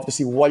get involved to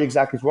see what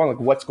exactly is wrong, like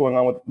what's going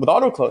on with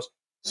AutoClose.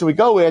 So we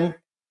go in,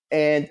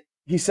 and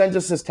he sends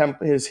us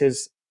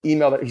his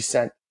email that he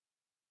sent.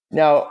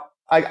 Now,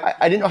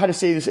 I didn't know how to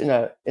say this in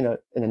a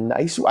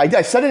nice way.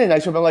 I said it in a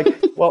nice way, but I'm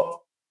like,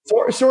 well,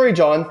 sorry,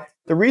 John.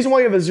 The reason why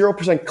you have a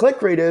 0%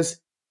 click rate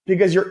is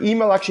because your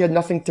email actually had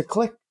nothing to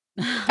click.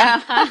 So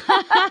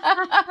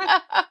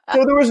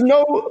there was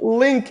no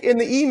link in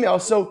the email.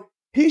 So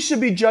he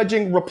should be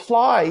judging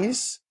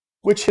replies,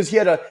 which is he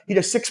had a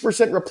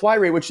 6% reply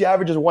rate, which the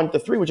average is 1 to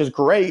 3, which is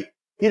great.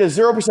 He had a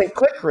 0%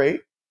 click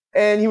rate,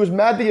 and he was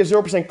mad that he had a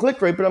 0%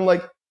 click rate. But I'm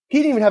like, he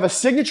didn't even have a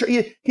signature.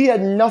 He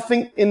had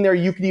nothing in there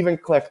you could even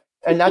click,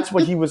 and that's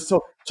what he was.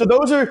 So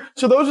those are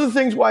the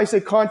things why I say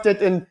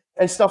content and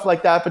stuff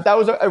like that. But that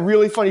was a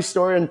really funny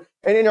story. And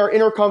in our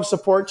intercom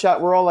support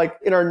chat, we're all like,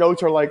 in our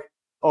notes are like,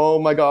 oh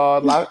my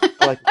God, like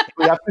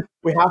we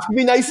have to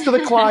be nice to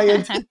the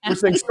client. We're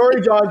saying,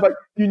 sorry, John, but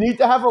you need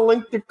to have a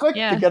link to click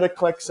to get a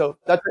click. So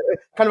that's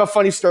kind of a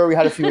funny story we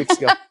had a few weeks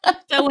ago.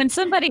 So when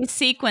somebody's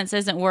sequence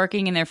isn't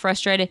working and they're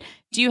frustrated,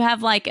 do you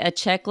have like a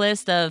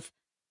checklist of,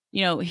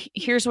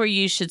 here's where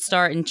you should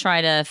start and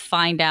try to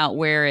find out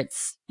where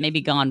it's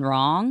maybe gone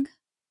wrong?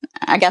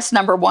 I guess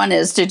number one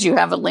is, did you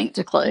have a link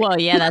to click? Well,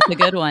 yeah, that's a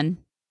good one.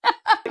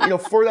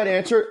 For that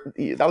answer,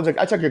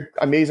 that's like an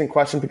amazing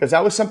question, because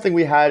that was something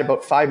we had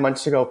about 5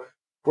 months ago,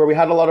 where we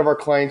had a lot of our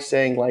clients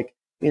saying like,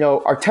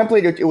 our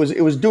template, it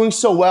was doing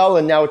so well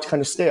and now it's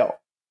kind of stale.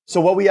 So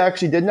what we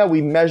actually did now,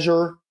 we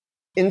measure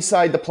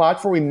inside the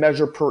platform, we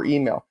measure per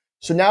email.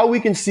 So now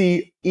we can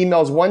see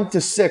emails 1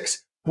 to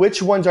 6,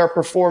 which ones are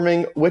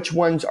performing, which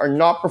ones are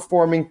not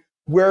performing,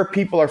 where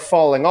people are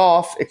falling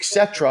off,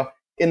 etc.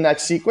 in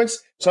that sequence.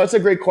 So that's a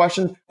great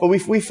question. But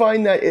we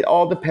find that it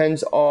all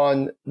depends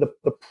on the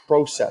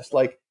process.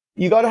 Like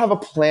you got to have a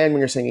plan when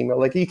you're sending email.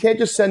 Like you can't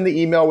just send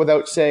the email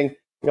without saying,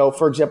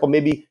 for example,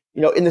 maybe,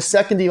 in the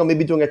second email,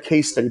 maybe doing a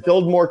case study,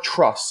 build more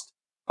trust.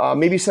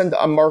 Maybe send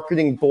a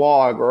marketing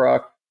blog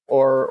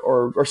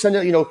or send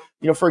it,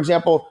 for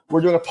example,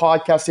 we're doing a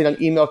podcast today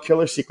on email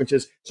killer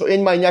sequences. So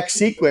in my next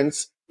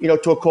sequence,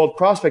 to a cold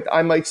prospect,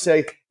 I might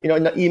say,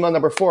 in email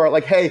number 4,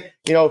 like, hey,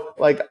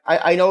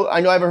 I know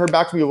I haven't heard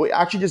back from you. We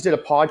actually just did a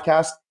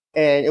podcast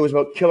and it was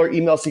about killer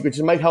email sequences.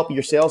 It might help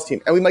your sales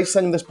team. And we might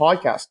send them this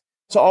podcast.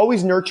 So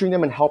always nurturing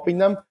them and helping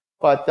them.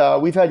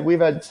 But we've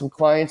had some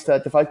clients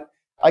that if I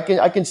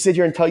can sit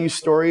here and tell you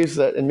stories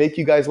and make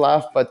you guys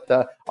laugh, but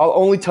I'll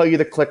only tell you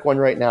the click one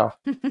right now.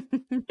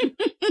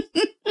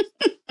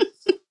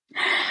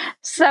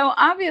 So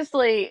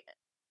obviously,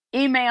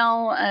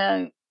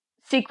 email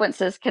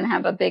sequences can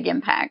have a big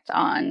impact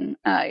on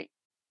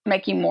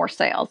making more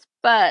sales.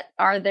 But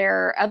are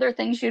there other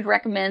things you'd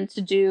recommend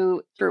to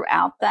do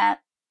throughout that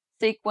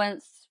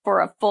sequence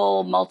for a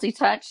full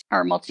multi-touch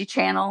or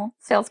multi-channel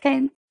sales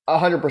cadence?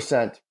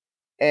 100%.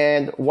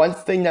 And one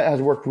thing that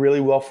has worked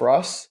really well for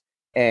us,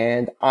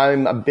 and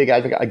I'm a big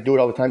advocate, I do it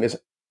all the time, is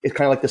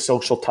kind of like the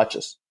social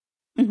touches.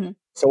 Mm-hmm.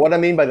 So what I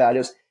mean by that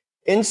is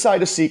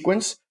inside a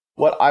sequence,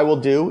 what I will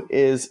do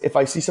is if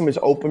I see somebody's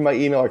opened my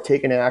email or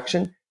taken an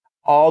action,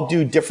 I'll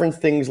do different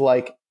things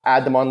like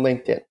add them on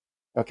LinkedIn.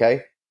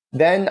 Okay.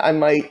 Then I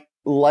might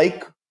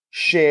like,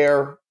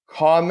 share,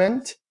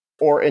 comment,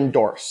 or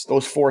endorse,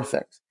 those 4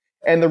 things.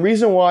 And the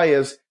reason why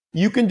is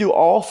you can do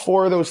all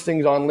 4 of those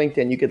things on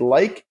LinkedIn. You could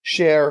like,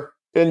 share,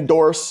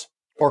 endorse,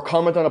 or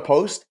comment on a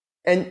post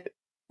and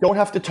don't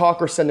have to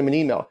talk or send them an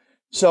email.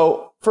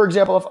 So for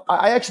example, if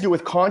I actually do it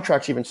with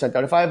contracts even sent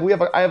out. If I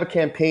have a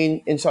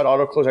campaign inside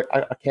AutoClose,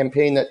 a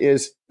campaign that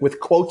is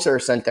with quotes that are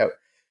sent out.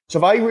 So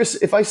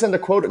if I send a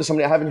quote to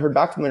somebody I haven't heard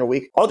back from in a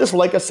week, I'll just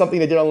like something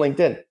they did on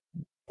LinkedIn,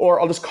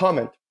 or I'll just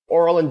comment,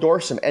 or I'll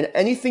endorse them. And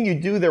anything you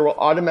do there will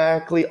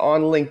automatically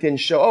on LinkedIn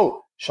show,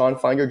 oh, Sean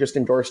Finder just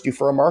endorsed you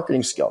for a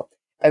marketing skill.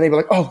 And they'll be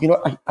like,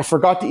 oh, I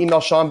forgot to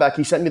email Sean back.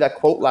 He sent me that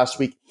quote last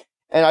week.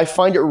 And I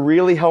find it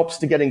really helps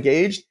to get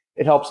engaged.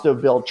 It helps to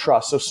build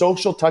trust. So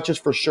social touches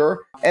for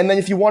sure. And then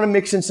if you want to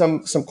mix in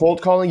some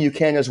cold calling, you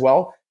can as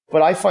well.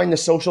 But I find the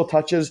social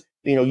touches,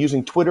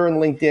 using Twitter and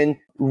LinkedIn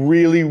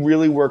really,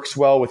 really works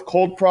well with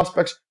cold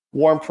prospects,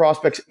 warm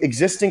prospects,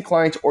 existing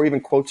clients, or even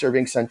quotes that are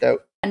being sent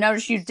out. I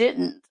noticed you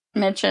didn't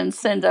mention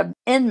send an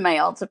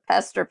in-mail to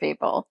pester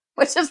people,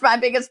 which is my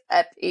biggest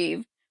pet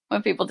peeve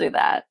when people do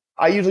that.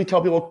 I usually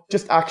tell people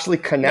just actually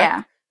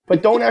connect,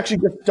 but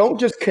don't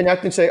just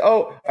connect and say,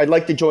 oh, I'd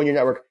like to join your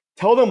network.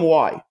 Tell them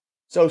why.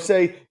 So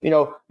say,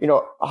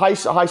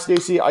 hi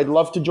Stacy, I'd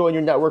love to join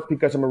your network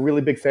because I'm a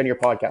really big fan of your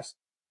podcast.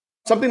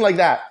 Something like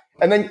that.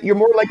 And then you're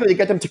more likely to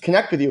get them to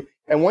connect with you.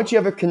 And once you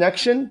have a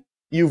connection,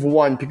 you've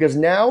won, because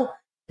now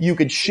you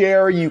could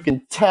share, you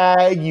can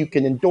tag, you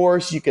can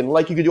endorse, you can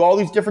do all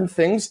these different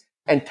things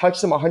and touch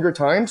them 100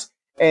 times.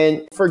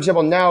 And for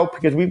example, now,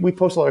 because we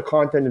post a lot of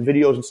content and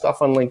videos and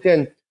stuff on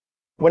LinkedIn,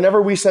 whenever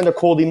we send a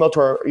cold email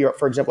to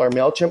for example, our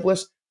MailChimp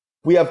list,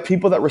 we have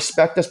people that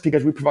respect us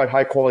because we provide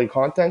high quality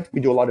content. We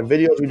do a lot of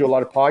videos. We do a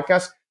lot of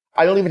podcasts.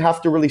 I don't even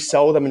have to really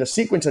sell them in a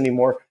sequence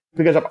anymore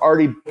because I've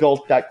already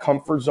built that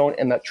comfort zone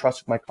and that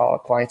trust with my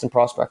clients and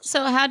prospects.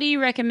 So how do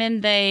you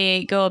recommend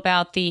they go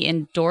about the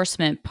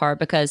endorsement part?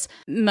 Because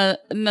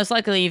most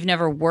likely you've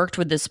never worked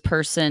with this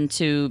person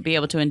to be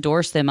able to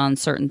endorse them on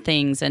certain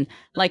things. And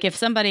like if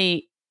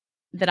somebody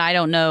that I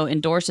don't know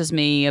endorses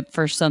me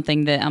for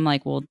something that I'm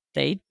like, well,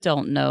 they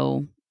don't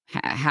know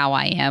how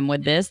I am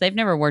with this. They've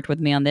never worked with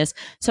me on this.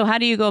 So how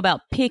do you go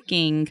about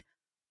picking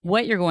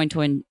what you're going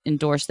to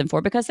endorse them for?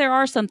 Because there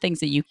are some things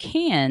that you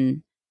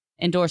can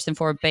endorse them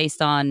for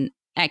based on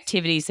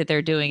activities that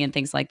they're doing and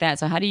things like that.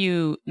 So how do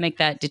you make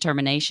that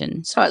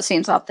determination? So it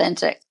seems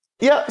authentic.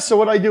 Yeah. So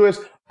what I do is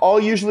I'll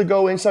usually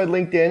go inside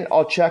LinkedIn.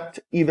 I'll check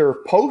either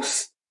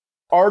posts,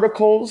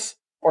 articles,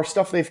 or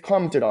stuff they've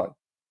commented on.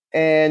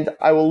 And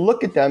I will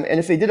look at them. And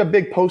if they did a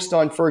big post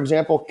on, for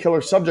example,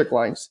 killer subject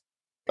lines,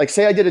 like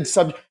say they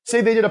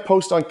did a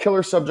post on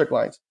killer subject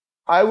lines,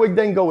 I would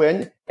then go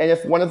in, and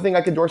if one of the things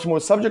I could endorse them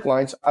with subject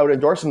lines, I would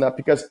endorse them that,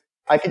 because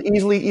I could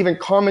easily even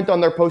comment on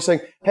their post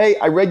saying, hey,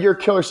 I read your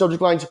killer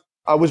subject lines.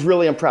 I was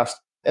really impressed.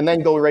 And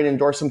then go right and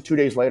endorse them 2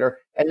 days later.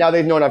 And now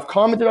they've known I've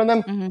commented on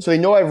them. Mm-hmm. So they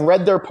know I've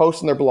read their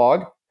post on their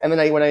blog. And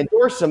then when I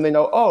endorse them, they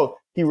know, oh,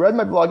 he read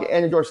my blog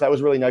and endorsed. That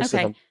was really nice of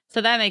him.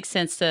 So that makes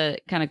sense to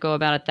kind of go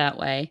about it that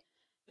way.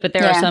 But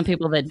there are some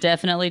people that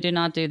definitely do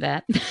not do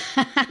that.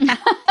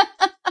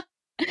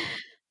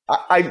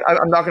 I'm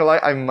not going to lie.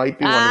 I might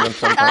be one of them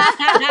sometimes.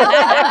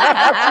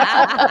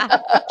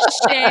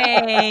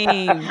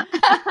 Shame.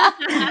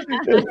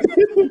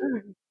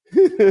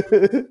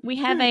 We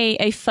have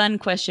a fun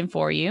question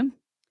for you.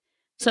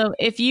 So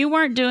if you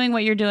weren't doing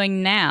what you're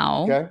doing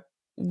now,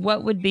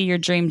 what would be your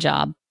dream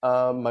job?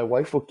 My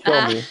wife will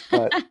kill me,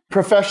 but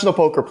professional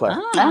poker player.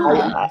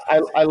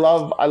 I've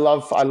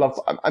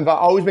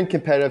always been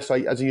competitive. So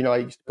as you know, I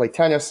used to play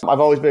tennis. I've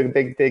always been a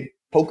big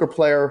poker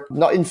player,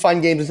 not in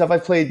fun games and stuff.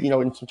 I've played,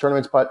 in some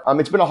tournaments, but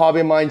it's been a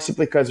hobby of mine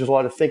simply because there's a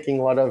lot of thinking,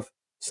 a lot of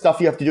stuff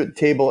you have to do at the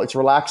table. It's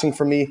relaxing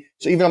for me.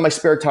 So even on my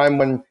spare time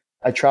when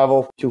I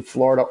travel to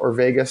Florida or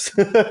Vegas,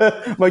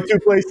 my two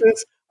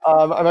places,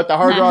 I'm at the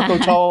Hard Rock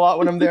Hotel a lot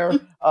when I'm there.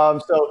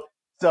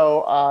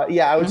 So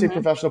yeah, I would say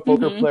professional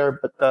poker player,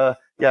 but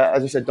yeah,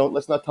 as I said,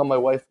 let's not tell my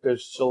wife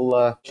because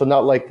she'll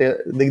not like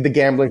the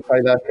gambling side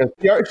of that,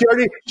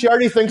 because she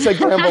already thinks I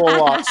gamble a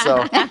lot.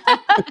 So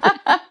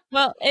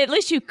well, at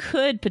least you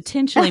could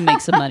potentially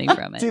make some money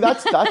from it. See,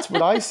 that's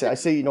what I say. I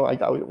say,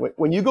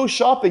 when you go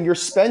shopping, you're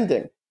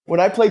spending. When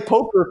I play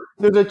poker,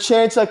 there's a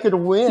chance I could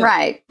win.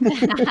 Right.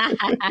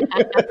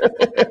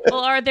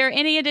 Well, are there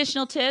any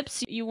additional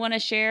tips you want to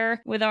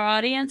share with our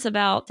audience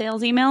about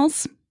sales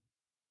emails?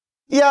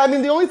 Yeah, I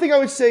mean, the only thing I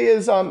would say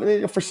is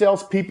for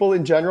salespeople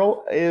in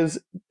general is,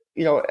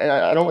 and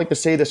I don't like to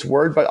say this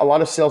word, but a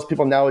lot of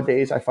salespeople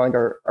nowadays I find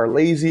are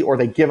lazy, or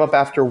they give up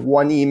after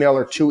one email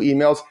or two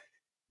emails.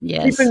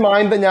 Yes. Keep in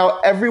mind that now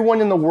everyone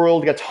in the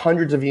world gets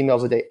hundreds of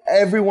emails a day.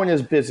 Everyone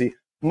is busy.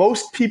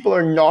 Most people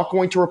are not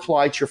going to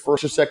reply to your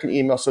first or second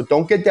email, so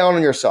don't get down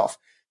on yourself.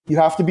 You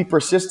have to be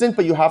persistent,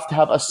 but you have to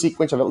have a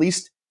sequence of at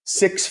least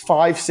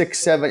 5, 6,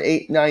 7,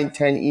 8, 9,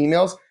 10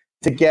 emails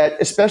to get,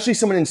 especially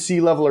someone in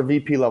C-level or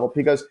VP level,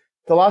 because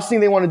the last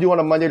thing they want to do on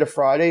a Monday to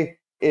Friday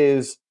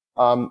is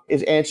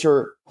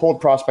answer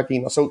cold prospect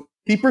emails. So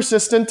be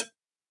persistent.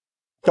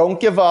 Don't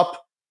give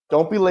up.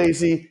 Don't be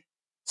lazy.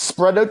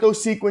 Spread out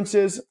those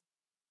sequences,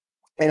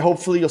 and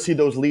hopefully you'll see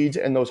those leads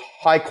and those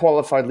high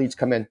qualified leads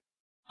come in.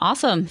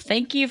 Awesome.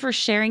 Thank you for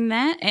sharing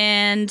that.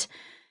 And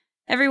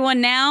everyone,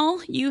 now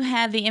you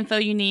have the info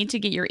you need to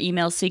get your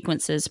email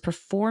sequences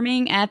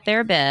performing at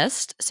their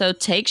best. So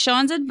take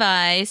Sean's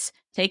advice,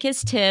 take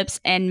his tips,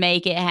 and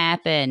make it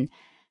happen.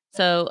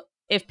 So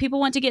if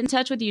people want to get in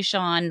touch with you,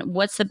 Sean,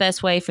 what's the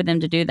best way for them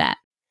to do that?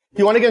 If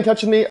you want to get in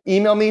touch with me,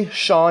 email me,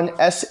 Sean,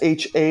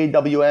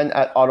 SHAWN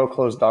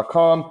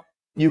 @autoclose.com.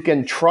 You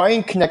can try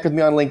and connect with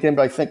me on LinkedIn,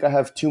 but I think I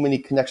have too many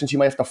connections. You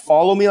might have to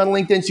follow me on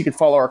LinkedIn so you can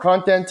follow our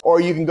content,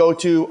 or you can go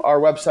to our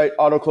website,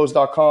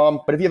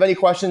 autoclose.com. But if you have any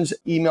questions,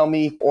 email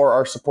me or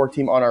our support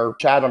team on our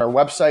chat on our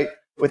website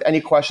with any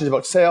questions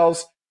about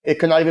sales. It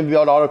could not even be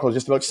about AutoClose,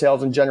 just about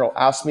sales in general.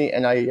 Ask me,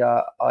 and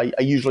I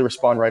usually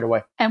respond right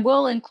away. And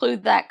we'll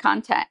include that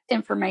contact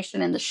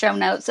information in the show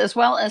notes, as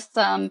well as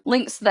some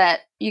links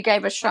that you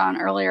gave us, Sean,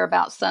 earlier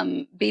about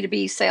some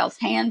B2B sales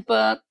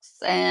handbooks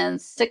and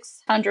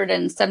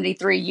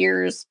 673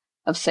 years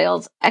of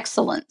sales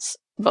excellence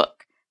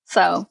book.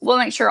 So we'll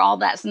make sure all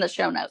that's in the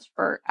show notes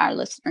for our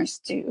listeners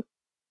to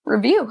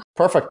review.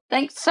 Perfect.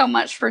 Thanks so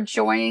much for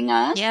joining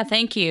us. Yeah,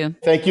 thank you.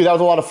 Thank you. That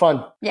was a lot of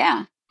fun.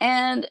 Yeah.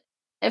 And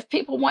if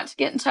people want to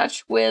get in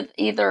touch with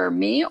either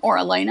me or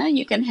Elena,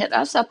 you can hit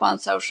us up on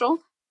social.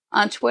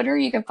 On Twitter,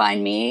 you can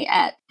find me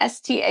at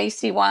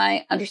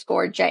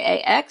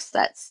STACY_JAX.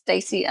 That's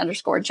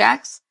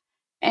Stacy_Jax.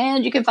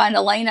 And you can find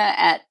Elena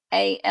at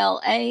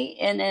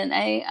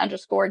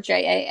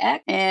ALANNA_JAX.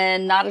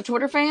 And not a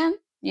Twitter fan?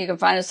 You can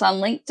find us on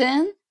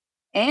LinkedIn.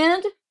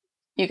 And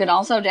you can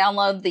also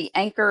download the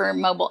Anchor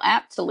mobile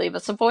app to leave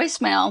us a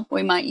voicemail.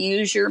 We might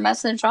use your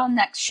message on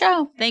next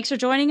show. Thanks for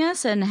joining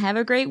us, and have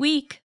a great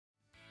week.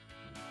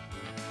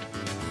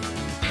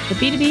 The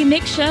B2B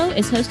Mix Show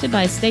is hosted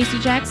by Stacy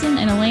Jackson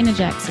and Elena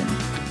Jackson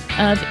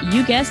of,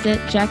 you guessed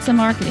it, Jackson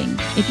Marketing.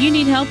 If you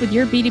need help with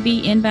your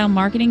B2B inbound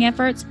marketing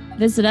efforts,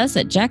 visit us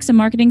at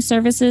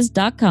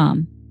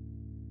jacksonmarketingservices.com.